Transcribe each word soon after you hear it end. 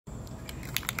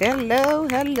Hello,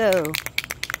 hello.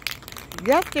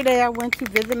 Yesterday I went to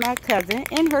visit my cousin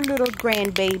and her little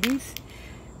grandbabies.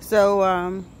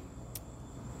 So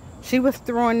she was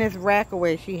throwing this rack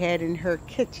away she had in her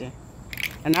kitchen.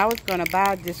 And I was going to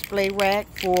buy a display rack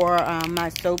for my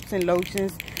soaps and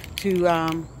lotions to,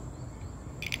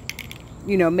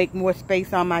 you know, make more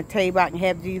space on my table. I can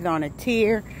have these on a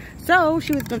tier. So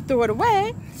she was going to throw it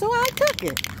away, so I took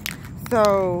it.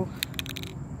 So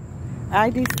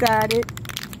I decided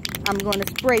I'm going to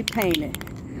spray paint it.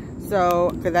 So,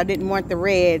 because I didn't want the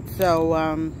red, so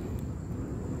I'm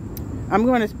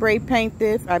going to spray paint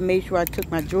this. I made sure I took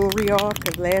my jewelry off,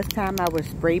 because last time I was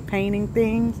spray painting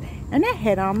things and I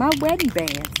had on my wedding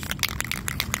bands.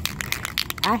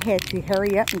 I had to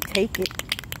hurry up and take it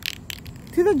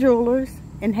to the jewelers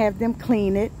and have them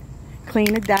clean it,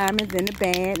 clean the diamonds in the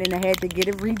band, and I had to get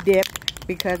it re-dipped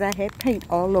because I had paint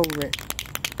all over it.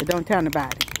 But don't tell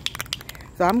nobody.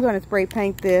 So I'm going to spray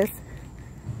paint this.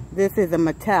 This is a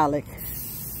metallic.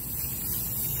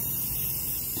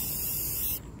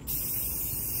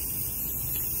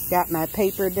 Got my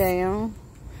paper down.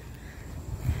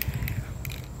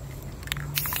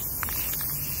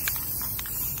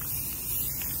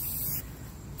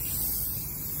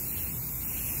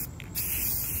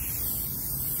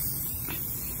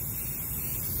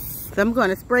 So I'm going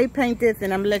to spray paint this,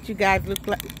 and I'm going to let you guys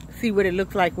see what it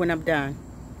looks like when I'm done.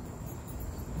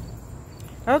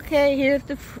 Okay, here's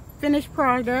the finished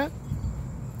product.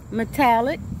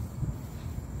 Metallic.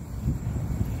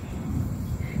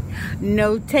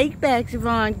 No take-backs,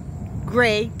 Yvonne.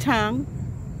 Gray tongue.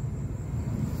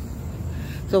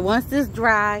 So once this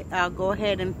dry, I'll go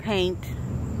ahead and paint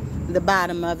the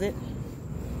bottom of it.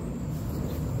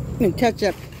 And touch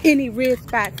up any red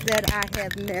spots that I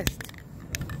have missed.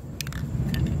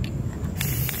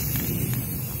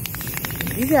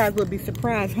 You guys will be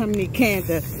surprised how many cans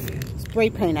of spray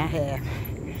paint I have.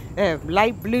 I have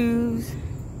light blues,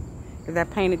 because I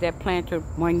painted that planter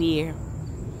 1 year.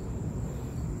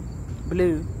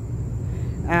 Blue.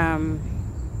 I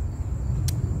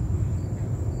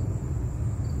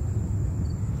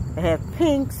have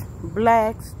pinks,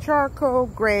 blacks, charcoal,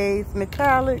 grays,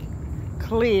 metallic,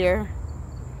 clear.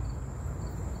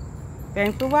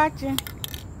 Thanks for watching.